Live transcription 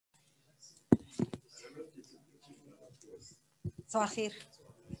صباح الخير.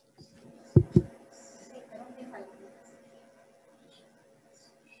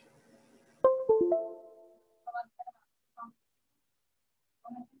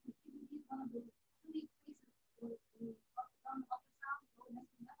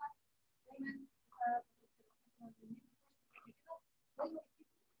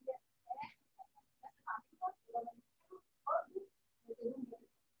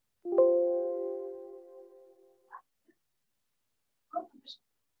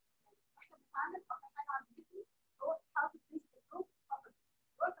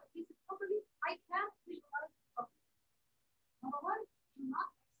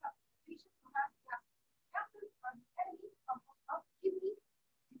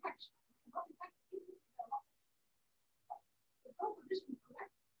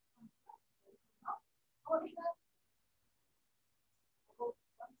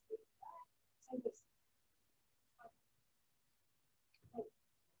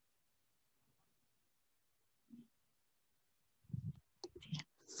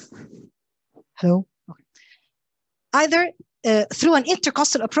 Hello. Okay. Either through an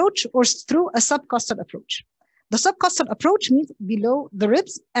intercostal approach or through a subcostal approach. The subcostal approach means below the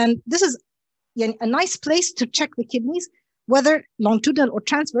ribs, and this is a nice place to check the kidneys, whether longitudinal or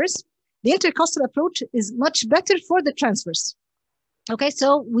transverse. The intercostal approach is much better for the transverse. Okay,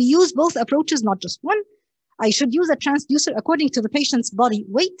 so we use both approaches, not just one. I should use a transducer according to the patient's body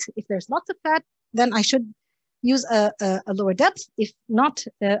weight. If there's lots of fat, then I should use a lower depth. If not,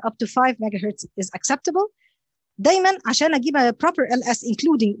 up to 5 megahertz is acceptable. دايما عشان أجيب a proper LS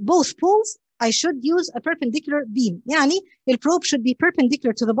including both poles, I should use a perpendicular beam. يعني the probe should be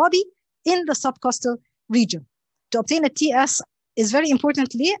perpendicular to the body in the subcostal region. To obtain a TS is very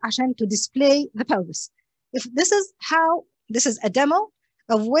importantly عشان to display the pelvis. If this is a demo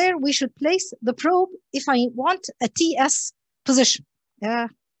of where we should place the probe if I want a TS position. Yeah,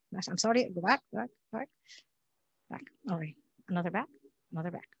 I'm sorry, go back. All right, another back.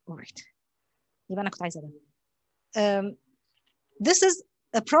 All right. يبقى أنا كنت عايزة ده. This is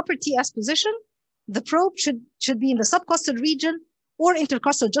a proper TS position. The probe should be in the subcostal region or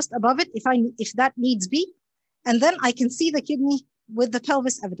intercostal just above it if that needs be. And then I can see the kidney with the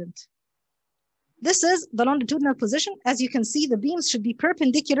pelvis evident. This is the longitudinal position. As you can see, the beams should be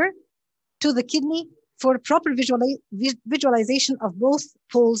perpendicular to the kidney for proper visualization of both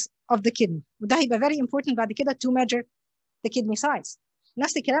poles of the kidney. وده هيبقى very important بعد كده to measure the kidney size.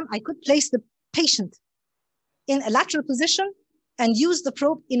 نفس الكلام, I could place the patient in a lateral position and use the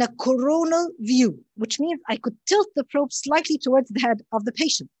probe in a coronal view, which means I could tilt the probe slightly towards the head of the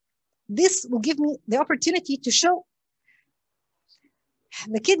patient. This will give me the opportunity to show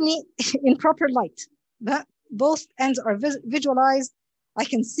the kidney in proper light. Both ends are visualized. I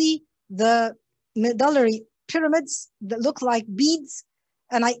can see the medullary pyramids that look like beads,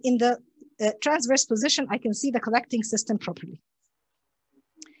 and in the transverse position, I can see the collecting system properly.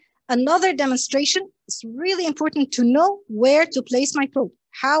 Another demonstration, it's really important to know where to place my probe,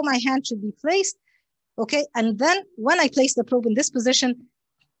 how my hand should be placed, okay? And then when I place the probe in this position,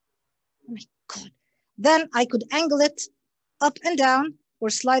 oh my God, then I could angle it up and down or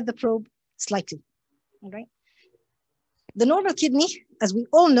slide the probe slightly, all right? The normal kidney, as we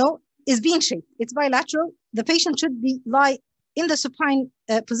all know, is bean-shaped. It's bilateral. The patient should lie in the supine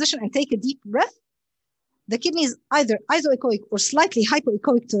position and take a deep breath. The kidney is either isoechoic or slightly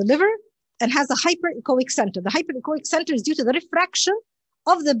hypoechoic to the liver and has a hyperechoic center. The hyperechoic center is due to the refraction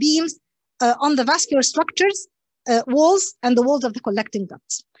of the beams on the vascular structures, walls, and the walls of the collecting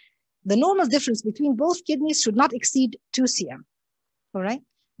ducts. The normal difference between both kidneys should not exceed 2 cm. All right.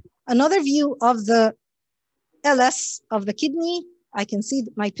 Another view of the LS of the kidney, I can see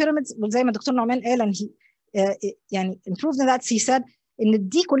my pyramids. زي ما دكتور نعمان قال, and he improved in that. He said, إن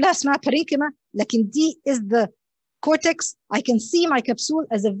دي كلها اسمها parenchyma, لكن دي is the cortex. I can see my capsule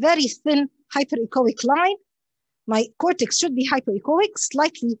as a very thin hyperechoic line. My cortex should be hypoechoic,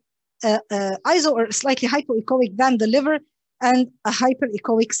 slightly iso or slightly hypoechoic than the liver, and a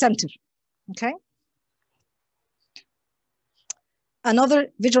hyperechoic center. Okay. Another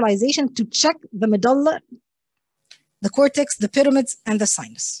visualization to check the medulla, the cortex, the pyramids, and the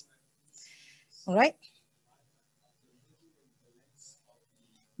sinus. All right.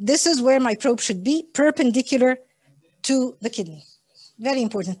 This is where my probe should be, perpendicular to the kidney. Very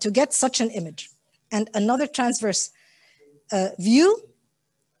important to get such an image. And another transverse view,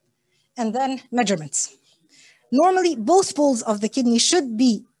 and then measurements. Normally, both poles of the kidney should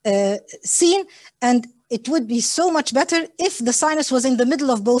be seen, and it would be so much better if the sinus was in the middle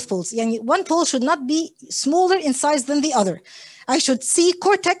of both poles. Yani one pole should not be smaller in size than the other. I should see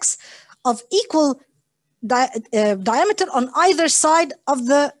cortex of equal diameter on either side of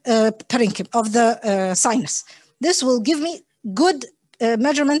the parenchyma, of the sinus. This will give me good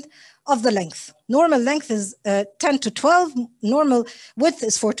measurement of the length. Normal length is 10 to 12, normal width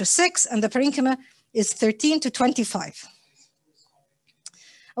is 4 to 6, and the parenchyma is 13 to 25.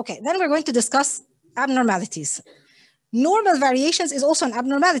 Okay, then we're going to discuss abnormalities. Normal variations is also an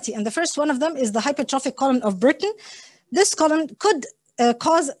abnormality, and the first one of them is the hypertrophic colon of Burton. This colon could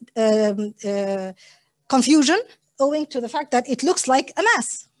cause confusion owing to the fact that it looks like a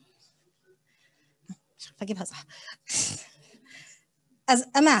mass. As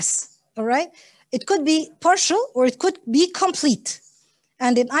a mass, all right? It could be partial or it could be complete.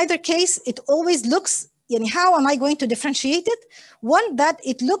 And in either case, it always looks, how am I going to differentiate it? One, that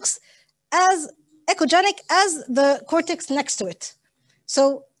it looks as echogenic as the cortex next to it.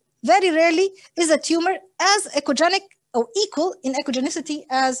 So very rarely is a tumor as echogenic or equal in echogenicity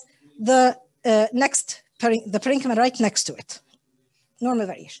as the the parenchyma right next to it. Normal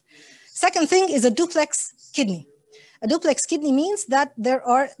variation. Second thing is a duplex kidney. A duplex kidney means that there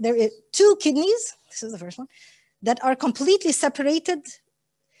are two kidneys, this is the first one, that are completely separated.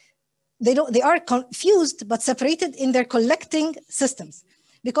 They are fused but separated in their collecting systems.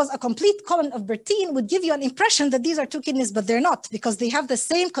 Because a complete colon of Bertin would give you an impression that these are two kidneys, but they're not, because they have the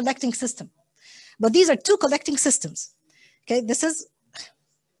same collecting system. But these are two collecting systems. Okay, this is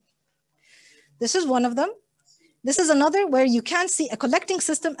one of them. This is another where you can see a collecting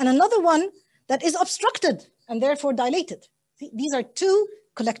system and another one that is obstructed and therefore dilated. See, these are two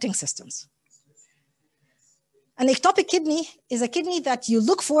collecting systems. An ectopic kidney is a kidney that you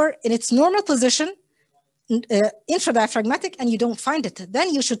look for in its normal position, infradiaphragmatic, and you don't find it.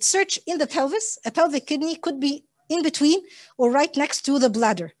 Then you should search in the pelvis. A pelvic kidney could be in between or right next to the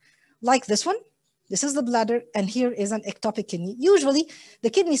bladder, like this one. This is the bladder, and here is an ectopic kidney. Usually, the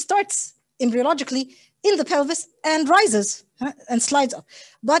kidney starts embryologically in the pelvis and rises and slides up.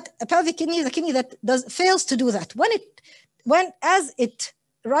 But a pelvic kidney is a kidney that fails to do that. As it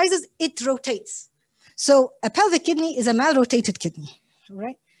rises, it rotates. So a pelvic kidney is a malrotated kidney,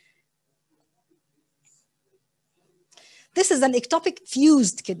 right? This is an ectopic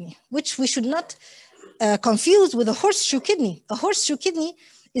fused kidney, which we should not confuse with a horseshoe kidney. A horseshoe kidney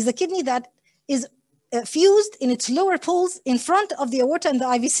is a kidney that is fused in its lower poles in front of the aorta and the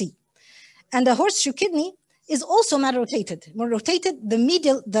IVC. And a horseshoe kidney is also malrotated. More rotated, the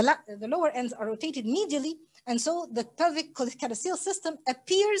lower ends are rotated medially, and so the pelvic calyceal system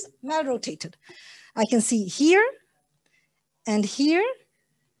appears malrotated. I can see here, and here,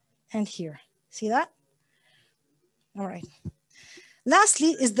 and here. See that? All right.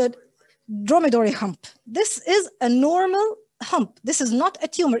 Lastly is the dromedary hump. This is a normal hump. This is not a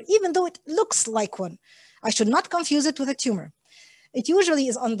tumor, even though it looks like one. I should not confuse it with a tumor. It usually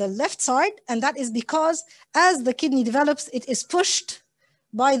is on the left side, and that is because as the kidney develops, it is pushed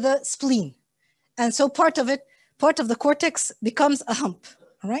by the spleen. And so part of the cortex becomes a hump,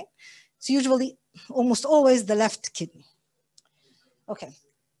 all right? It's usually, almost always the left kidney. Okay.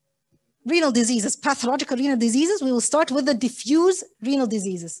 Renal diseases, pathological renal diseases. We will start with the diffuse renal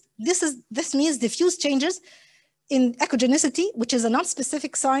diseases. This means diffuse changes in echogenicity, which is a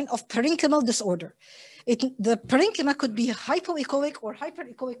non-specific sign of parenchymal disorder. The parenchyma could be hypoechoic or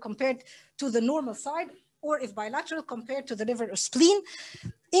hyperechoic compared to the normal side, or if bilateral, compared to the liver or spleen.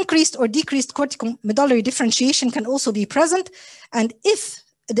 Increased or decreased corticomedullary differentiation can also be present. And if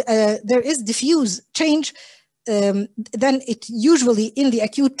there is diffuse change, then it usually in the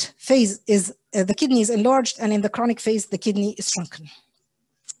acute phase is the kidney is enlarged, and in the chronic phase, the kidney is shrunken.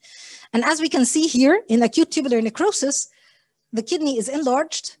 And as we can see here, in acute tubular necrosis, the kidney is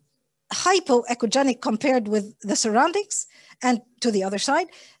enlarged, hypoechogenic compared with the surroundings and to the other side,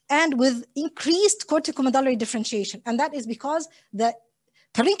 and with increased corticomedullary differentiation. And that is because the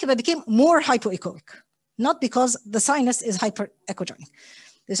parenchyma became more hypoechoic, not because the sinus is hyperechogenic.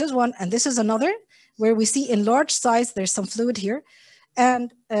 This is one, and this is another, where we see enlarged size, there's some fluid here,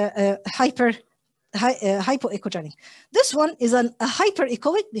 and hypoechogenic. This one is a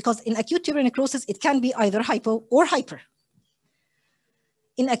hyperechoic because in acute tubular necrosis, it can be either hypo or hyper.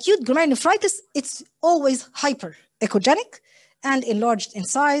 In acute glomerulonephritis, it's always hyperechogenic and enlarged in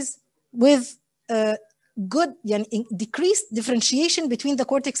size with good decreased differentiation between the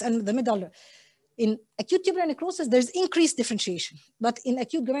cortex and the medulla. In acute tubular necrosis, there's increased differentiation, but in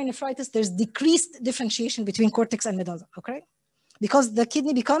acute glomerulonephritis, there's decreased differentiation between cortex and medulla, okay? Because the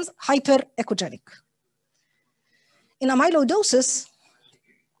kidney becomes hyperechogenic. In amyloidosis,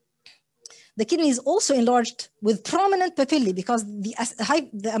 the kidney is also enlarged with prominent papillae because the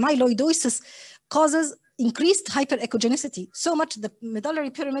amyloidosis causes increased hyperechogenicity. So much the medullary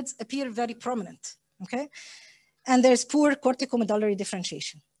pyramids appear very prominent, okay? And there's poor corticomedullary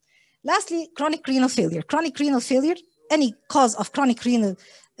differentiation. Lastly, chronic renal failure. Chronic renal failure, any cause of chronic renal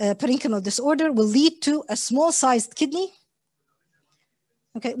parenchymal disorder will lead to a small-sized kidney,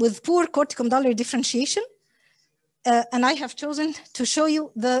 okay, with poor corticomedullary differentiation. And I have chosen to show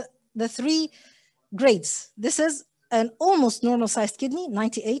you the 3 grades. This is an almost normal-sized kidney,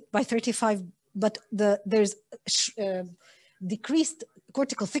 98/35, but there's decreased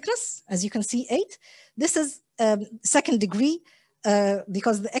cortical thickness, as you can see, 8. This is second degree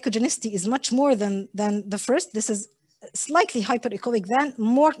because the echogenicity is much more than the first. This is slightly hyperechoic than,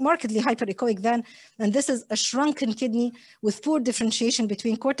 more markedly hyperechoic than, and this is a shrunken kidney with poor differentiation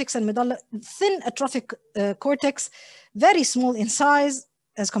between cortex and medulla, thin atrophic cortex, very small in size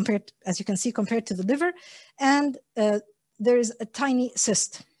as you can see, compared to the liver, and there is a tiny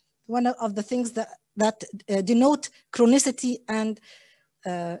cyst. One of the things that denote chronicity and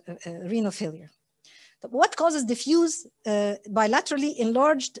renal failure. What causes diffuse bilaterally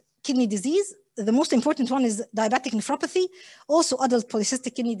enlarged kidney disease? The most important one is diabetic nephropathy, also adult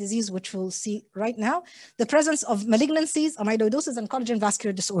polycystic kidney disease, which we'll see right now, the presence of malignancies, amyloidosis, and collagen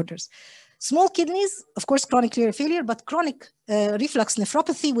vascular disorders. Small kidneys, of course, chronic renal failure, but chronic reflux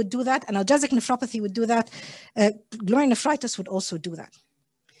nephropathy would do that, analgesic nephropathy would do that, glomerulonephritis would also do that.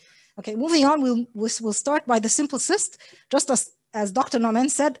 Okay, moving on, we'll start by the simple cyst. Just as Dr.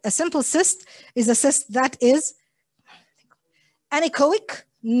 Nauman said, a simple cyst is a cyst that is anechoic,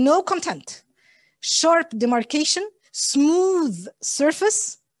 no content, sharp demarcation, smooth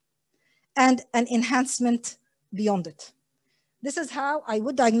surface, and an enhancement beyond it. This is how I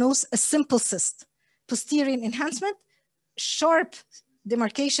would diagnose a simple cyst. Posterior enhancement, sharp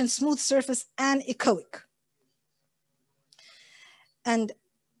demarcation, smooth surface, and echoic. And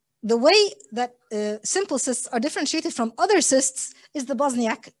the way that simple cysts are differentiated from other cysts is the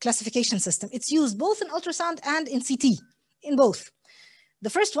Bosniak classification system. It's used both in ultrasound and in CT, in both. The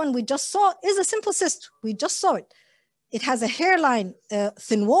first one we just saw is a simple cyst. We just saw it. It has a hairline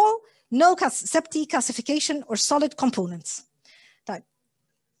thin wall, no septi, calcification, or solid components.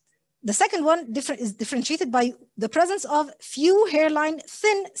 The second one is differentiated by the presence of few hairline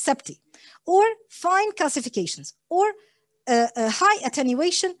thin septi, or fine calcifications, or a high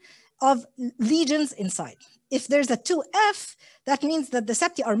attenuation of lesions inside. If there's a 2F, that means that the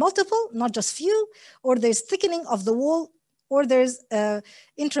septi are multiple, not just few, or there's thickening of the wall, or there's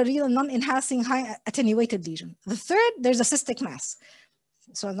intrarenal non-enhancing high attenuated lesion. The third, there's a cystic mass.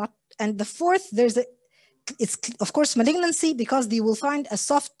 And the fourth, it's of course malignancy, because you will find a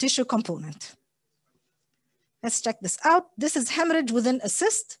soft tissue component. Let's check this out. This is hemorrhage within a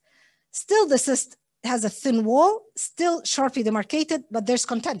cyst. Still the cyst has a thin wall, still sharply demarcated, but there's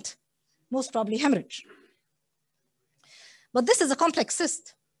content, most probably hemorrhage. But this is a complex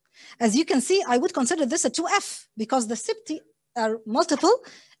cyst. As you can see, I would consider this a 2F because the septi are multiple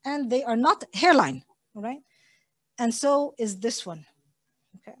and they are not hairline, all right? And so is this one,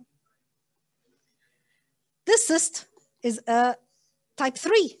 okay? This cyst is a type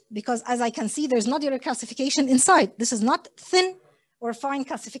 3 because, as I can see, there's nodular calcification inside. This is not thin or fine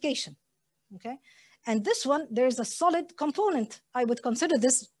calcification, okay? And this one, there's a solid component. I would consider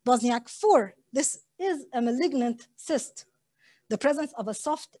this Bosniak 4. This is a malignant cyst. The presence of a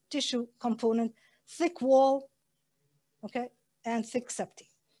soft tissue component, thick wall, okay, and thick septi.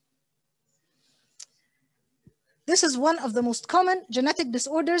 This is one of the most common genetic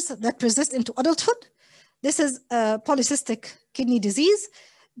disorders that persist into adulthood. This is polycystic kidney disease.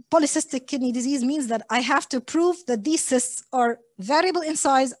 Polycystic kidney disease means that I have to prove that these cysts are variable in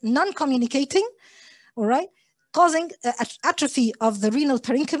size, non-communicating, all right, causing atrophy of the renal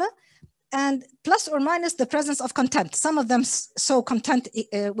parenchyma, and plus or minus the presence of content. Some of them show content,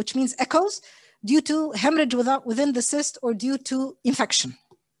 which means echoes, due to hemorrhage within the cyst or due to infection.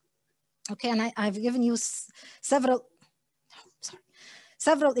 Okay, and I've given you several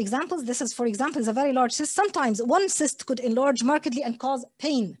examples. This is, for example, is a very large cyst. Sometimes one cyst could enlarge markedly and cause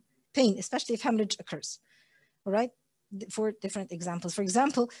pain, especially if hemorrhage occurs, all right? For different examples. For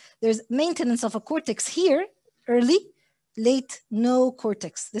example, there's maintenance of a cortex here, early, late, no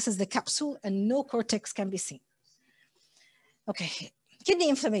cortex. This is the capsule and no cortex can be seen. Okay, kidney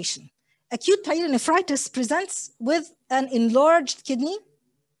inflammation. Acute pyelonephritis presents with an enlarged kidney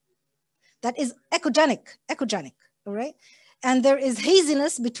that is echogenic, all right? And there is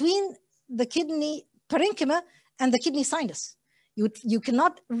haziness between the kidney parenchyma and the kidney sinus. You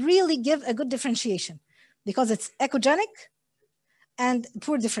cannot really give a good differentiation because it's echogenic and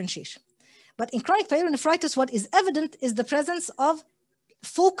poor differentiation. But in chronic pyelonephritis, what is evident is the presence of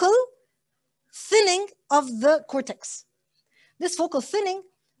focal thinning of the cortex. This focal thinning,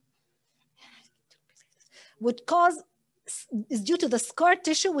 is due to the scar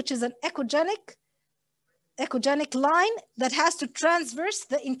tissue, which is an echogenic line that has to transverse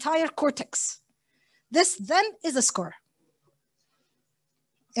the entire cortex. This then is a scar.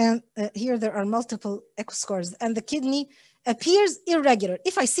 And here there are multiple echo scars, and the kidney appears irregular.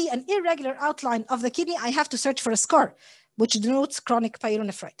 If I see an irregular outline of the kidney, I have to search for a scar, which denotes chronic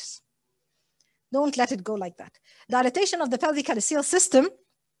pyelonephritis. Don't let it go like that. Dilatation of the pelvic calyceal system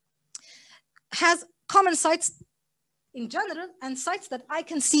has common sites in general and sites that I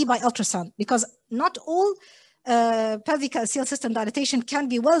can see by ultrasound, because not all pelvic calyceal system dilatation can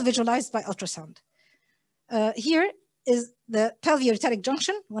be well visualized by ultrasound. Here is the pelvio-ureteric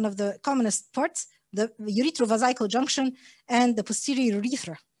junction, one of the commonest parts, the uretrovesical junction, and the posterior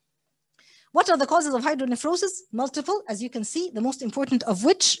urethra. What are the causes of hydronephrosis? Multiple, as you can see, the most important of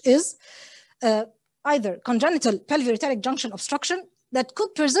which is either congenital pelvio-ureteric junction obstruction that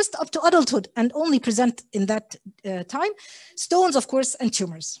could persist up to adulthood and only present in that time, stones, of course, and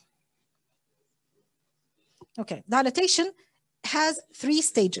tumors. Okay, dilatation has 3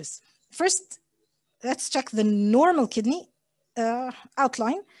 stages. First, let's check the normal kidney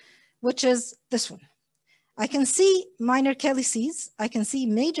outline, which is this one. I can see minor calyces, I can see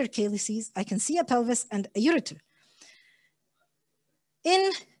major calyces, I can see a pelvis and a ureter.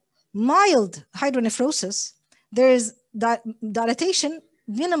 In mild hydronephrosis, there is dilatation,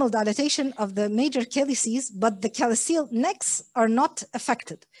 minimal dilatation of the major calyces, but the calyceal necks are not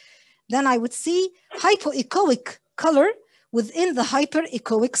affected. Then I would see hypoechoic color within the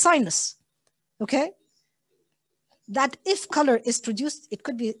hyperechoic sinus. Okay? That if color is produced, it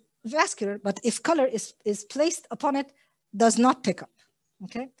could be vascular, but if color is placed upon it, does not pick up.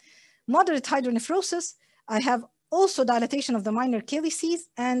 Okay? Moderate hydronephrosis, I have also dilatation of the minor calyces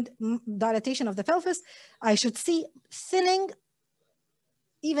and dilatation of the pelvis. I should see thinning,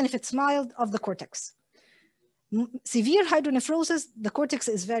 even if it's mild, of the cortex. Severe hydronephrosis, the cortex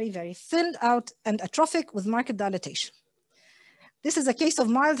is very, very thinned out and atrophic with marked dilatation. This is a case of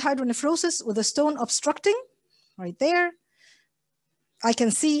mild hydronephrosis with a stone obstructing right there. I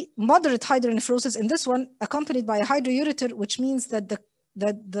can see moderate hydronephrosis in this one, accompanied by a hydroureter, which means that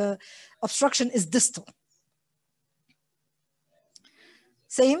the obstruction is distal.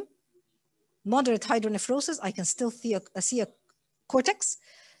 Same, moderate hydronephrosis, I can still see a cortex.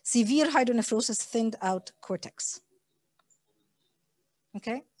 Severe hydronephrosis, thinned out cortex.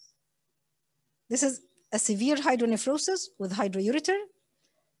 Okay? This is a severe hydronephrosis with hydroureter.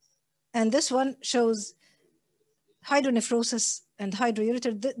 And this one shows hydronephrosis and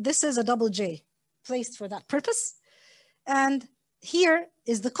hydroureter. This is a double J placed for that purpose. And here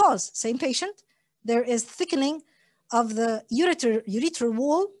is the cause, same patient. There is thickening of the ureter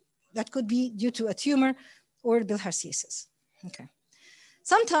wall that could be due to a tumor or bilharziasis. Okay.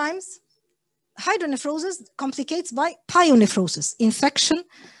 Sometimes hydronephrosis complicates by pyonephrosis, infection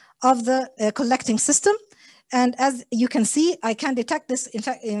of the collecting system. And as you can see, I can detect this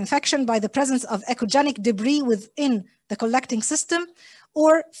infection by the presence of echogenic debris within the collecting system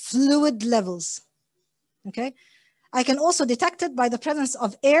or fluid levels. Okay. I can also detect it by the presence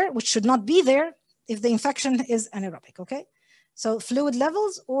of air, which should not be there if the infection is anaerobic. Okay. So fluid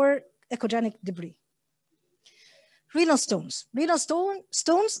levels or echogenic debris. Renal stones. Renal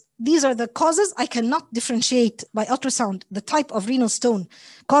stones, these are the causes. I cannot differentiate by ultrasound the type of renal stone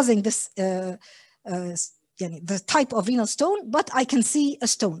causing this, the type of renal stone, but I can see a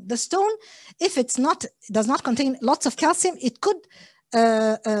stone. The stone, if it's does not contain lots of calcium, it could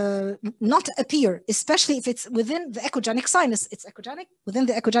not appear, especially if it's within the echogenic sinus. It's echogenic, within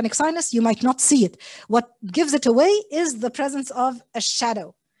the echogenic sinus, you might not see it. What gives it away is the presence of a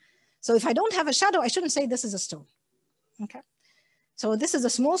shadow. So if I don't have a shadow, I shouldn't say this is a stone. Okay, so this is a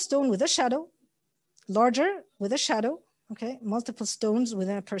small stone with a shadow, larger with a shadow, okay, multiple stones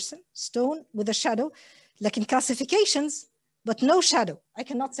within a person, stone with a shadow, like in calcifications, but no shadow. I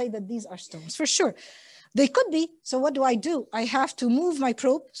cannot say that these are stones for sure. They could be, so what do? I have to move my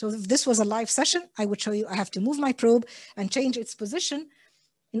probe. So if this was a live session, I would show you I have to move my probe and change its position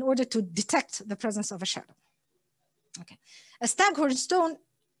in order to detect the presence of a shadow. Okay, a staghorn stone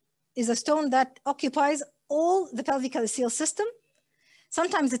is a stone that occupies all the pelvic calyceal system.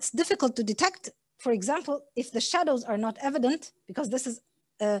 Sometimes it's difficult to detect, for example, if the shadows are not evident, because this is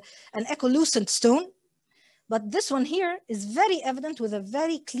an echolucent stone, but this one here is very evident with a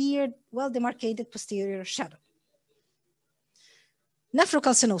very clear, well-demarcated posterior shadow.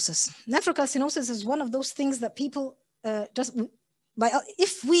 Nephrocalcinosis. Nephrocalcinosis is one of those things that people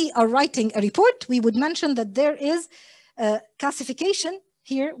if we are writing a report, we would mention that there is calcification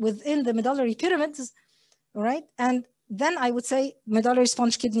here within the medullary pyramids. All right, and then I would say medullary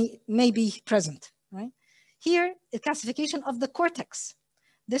sponge kidney may be present, right? Here, a calcification of the cortex.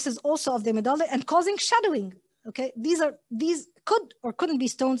 This is also of the medulla and causing shadowing. Okay, these could or couldn't be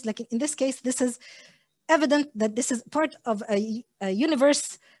stones. Like in this case, this is evident that this is part of a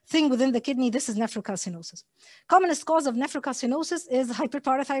universe thing within the kidney. This is nephrocalcinosis. Commonest cause of nephrocalcinosis is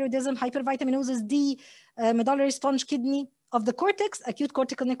hyperparathyroidism, hypervitaminosis D, medullary sponge kidney of the cortex, acute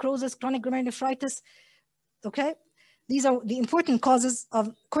cortical necrosis, chronic glomerulonephritis. Okay, these are the important causes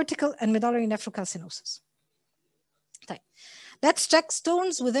of cortical and medullary nephrocalcinosis. Okay. Let's check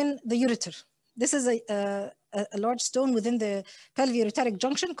stones within the ureter. This is a large stone within the pelviureteric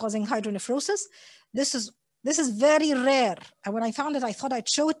junction causing hydronephrosis. This is very rare. And when I found it, I thought I'd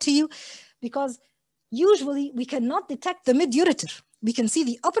show it to you because usually we cannot detect the mid-ureter. We can see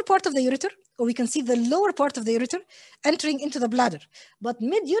the upper part of the ureter or we can see the lower part of the ureter entering into the bladder. But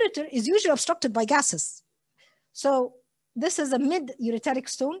mid-ureter is usually obstructed by gases. So this is a mid-ureteric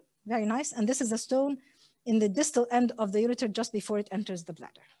stone, very nice. And this is a stone in the distal end of the ureter just before it enters the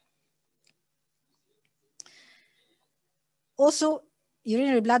bladder. Also,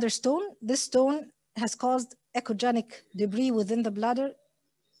 urinary bladder stone. This stone has caused echogenic debris within the bladder,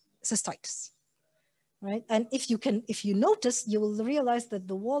 cystitis, right? And if you notice, you will realize that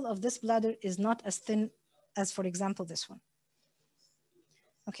the wall of this bladder is not as thin as, for example, this one.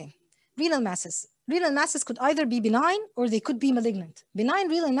 Okay, renal masses. Renal masses could either be benign or they could be malignant. Benign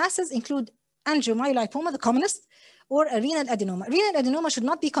renal masses include angiomyolipoma, the commonest, or a renal adenoma. Renal adenoma should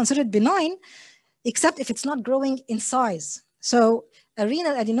not be considered benign except if it's not growing in size. So a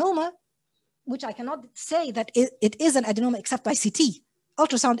renal adenoma, which I cannot say that it is an adenoma except by CT.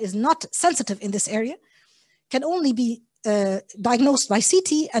 Ultrasound is not sensitive in this area, can only be diagnosed by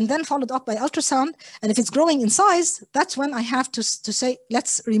CT and then followed up by ultrasound. And if it's growing in size, that's when I have to say,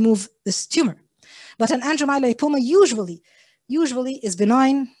 let's remove this tumor. But an angiomyolipoma usually is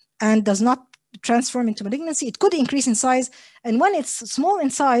benign and does not transform into malignancy. It could increase in size. And when it's small in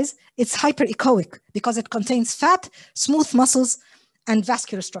size, it's hyperechoic because it contains fat, smooth muscles, and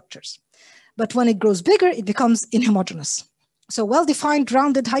vascular structures. But when it grows bigger, it becomes inhomogeneous. So well-defined,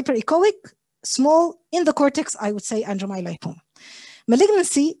 rounded, hyperechoic, small in the cortex, I would say angiomyolipoma.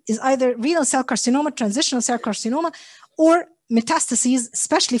 Malignancy is either renal cell carcinoma, transitional cell carcinoma, or metastases,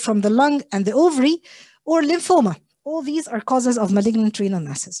 especially from the lung and the ovary, or lymphoma. All these are causes of malignant renal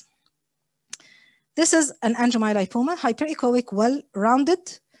masses. This is an angiomyolipoma, hyperechoic,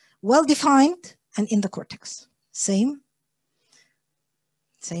 well-rounded, well-defined, and in the cortex. Same.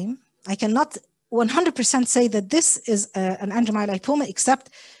 I cannot 100% say that this is an angiomyolipoma except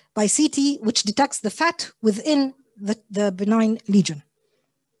by CT, which detects the fat within the benign lesion.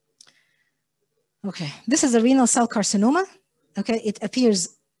 Okay, this is a renal cell carcinoma. Okay, it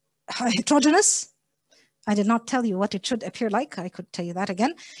appears heterogeneous. I did not tell you what it should appear like. I could tell you that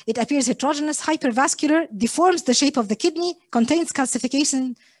again. It appears heterogeneous, hypervascular, deforms the shape of the kidney, contains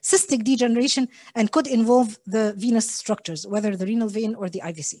calcification, cystic degeneration, and could involve the venous structures, whether the renal vein or the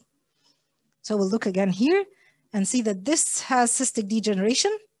IVC. So we'll look again here and see that this has cystic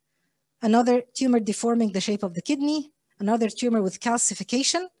degeneration, another tumor deforming the shape of the kidney, another tumor with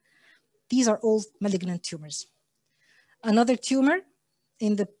calcification. These are all malignant tumors. Another tumor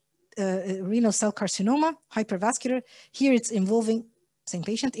in the renal cell carcinoma, hypervascular. Here it's involving, same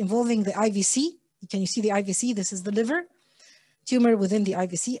patient, involving the IVC. Can you see the IVC? This is the liver. Tumor within the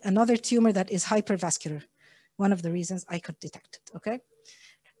IVC. Another tumor that is hypervascular. One of the reasons I could detect it, okay?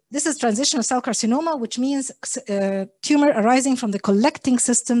 This is transitional cell carcinoma, which means tumor arising from the collecting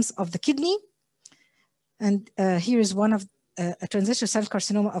systems of the kidney. And here is one of a transitional cell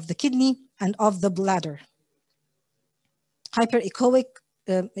carcinoma of the kidney and of the bladder. Hyperechoic,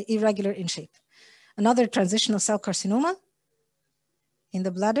 irregular in shape. Another transitional cell carcinoma in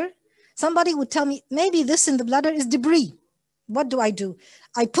the bladder. Somebody would tell me, maybe this in the bladder is debris. What do?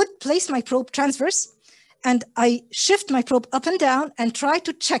 I place my probe transverse and I shift my probe up and down and try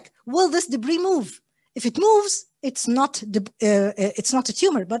to check, will this debris move? If it moves, it's not a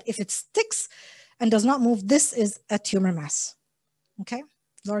tumor, but if it sticks and does not move, this is a tumor mass, okay?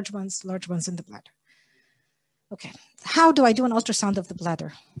 Large ones in the bladder. Okay, how do I do an ultrasound of the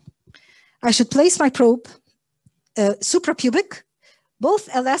bladder? I should place my probe suprapubic,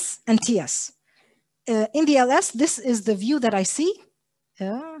 both LS and TS. In the LS, this is the view that I see.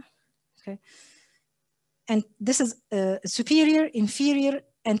 Okay. And this is superior, inferior,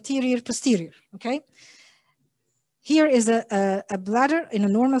 anterior, posterior, okay? Here is a bladder in a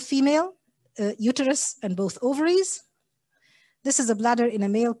normal female, uterus and both ovaries. This is a bladder in a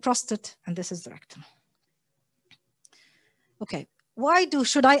male, prostate, and this is the rectum. Okay,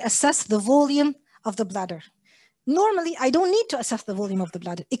 should I assess the volume of the bladder? Normally, I don't need to assess the volume of the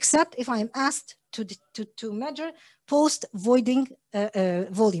bladder, except if I am asked to measure post-voiding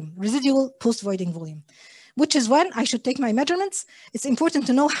volume, residual post-voiding volume, which is when I should take my measurements. It's important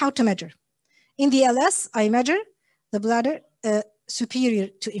to know how to measure. In the LS, I measure the bladder superior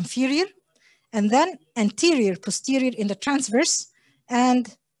to inferior, and then anterior, posterior in the transverse,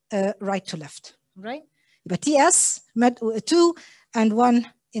 and right to left, right? But TS, 2 and 1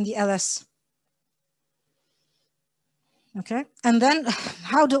 in the LS. Okay, and then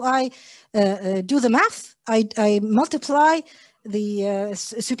how do I do the math? I multiply the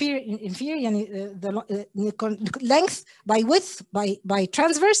superior inferior, the length by width by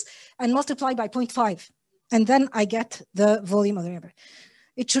transverse, and multiply by 0.5, and then I get the volume of the member.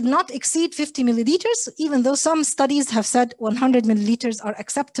 It should not exceed 50 milliliters, even though some studies have said 100 milliliters are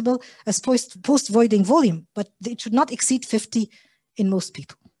acceptable as post-voiding volume, but it should not exceed 50 in most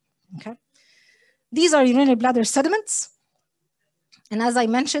people. Okay, these are urinary bladder sediments. And as I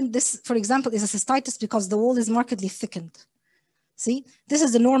mentioned, this, for example, is a cystitis because the wall is markedly thickened. See, this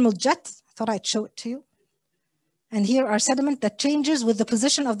is the normal jet. I thought I'd show it to you. And here are sediment that changes with the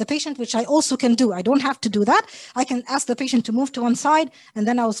position of the patient, which I also can do. I don't have to do that. I can ask the patient to move to one side, and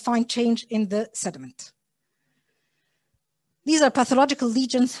then I will find change in the sediment. These are pathological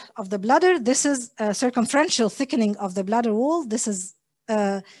lesions of the bladder. This is a circumferential thickening of the bladder wall. This is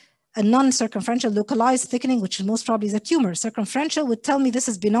a non-circumferential localized thickening, which most probably is a tumor. Circumferential would tell me this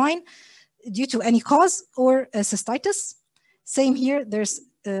is benign due to any cause or a cystitis. Same here, there's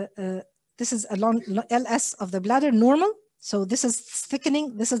this is a long LS of the bladder, normal. So this is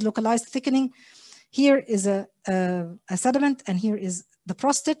thickening, this is localized thickening. Here is a sediment, and here is the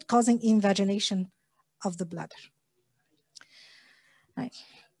prostate causing invagination of the bladder. Right.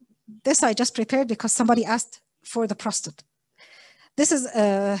 This I just prepared because somebody asked for the prostate. This is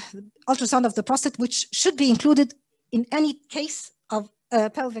ultrasound of the prostate, which should be included in any case of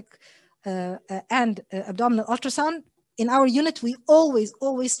pelvic and abdominal ultrasound. In our unit, we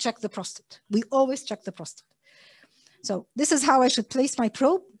always check the prostate. We always check the prostate. So this is how I should place my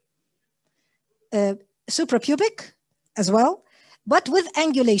probe. Suprapubic as well, but with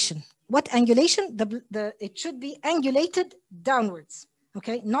angulation. What angulation? It should be angulated downwards,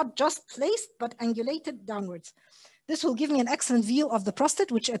 okay? Not just placed, but angulated downwards. This will give me an excellent view of the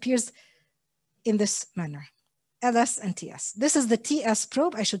prostate, which appears in this manner, LS and TS. This is the TS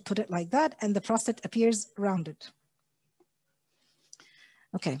probe, I should put it like that, and the prostate appears rounded.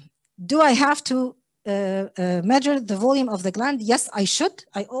 Okay, do I have to measure the volume of the gland? Yes, I should.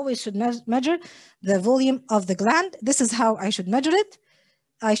 I always should measure the volume of the gland. This is how I should measure it.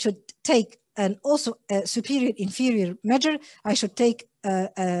 I should take also a superior inferior measure. I should take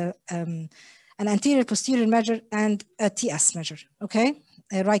an anterior posterior measure and a TS measure, okay?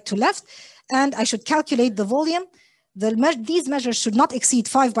 Right to left. And I should calculate the volume. These measures should not exceed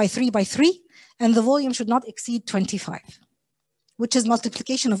 5 by 3 by 3, and the volume should not exceed 25, which is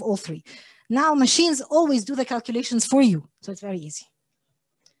multiplication of all three. Now machines always do the calculations for you, so it's very easy.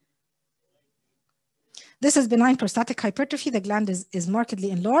 This is benign prostatic hypertrophy. The gland is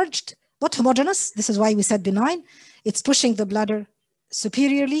markedly enlarged, but homogeneous. This is why we said benign. It's pushing the bladder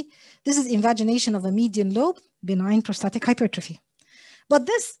superiorly. This is invagination of a median lobe, benign prostatic hypertrophy. But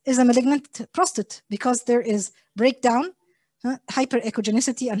this is a malignant prostate because there is breakdown,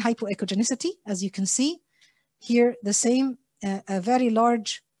 hyperechogenicity and hypoechogenicity, as you can see. Here, the same, a very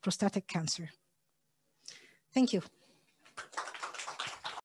large prostatic cancer. Thank you.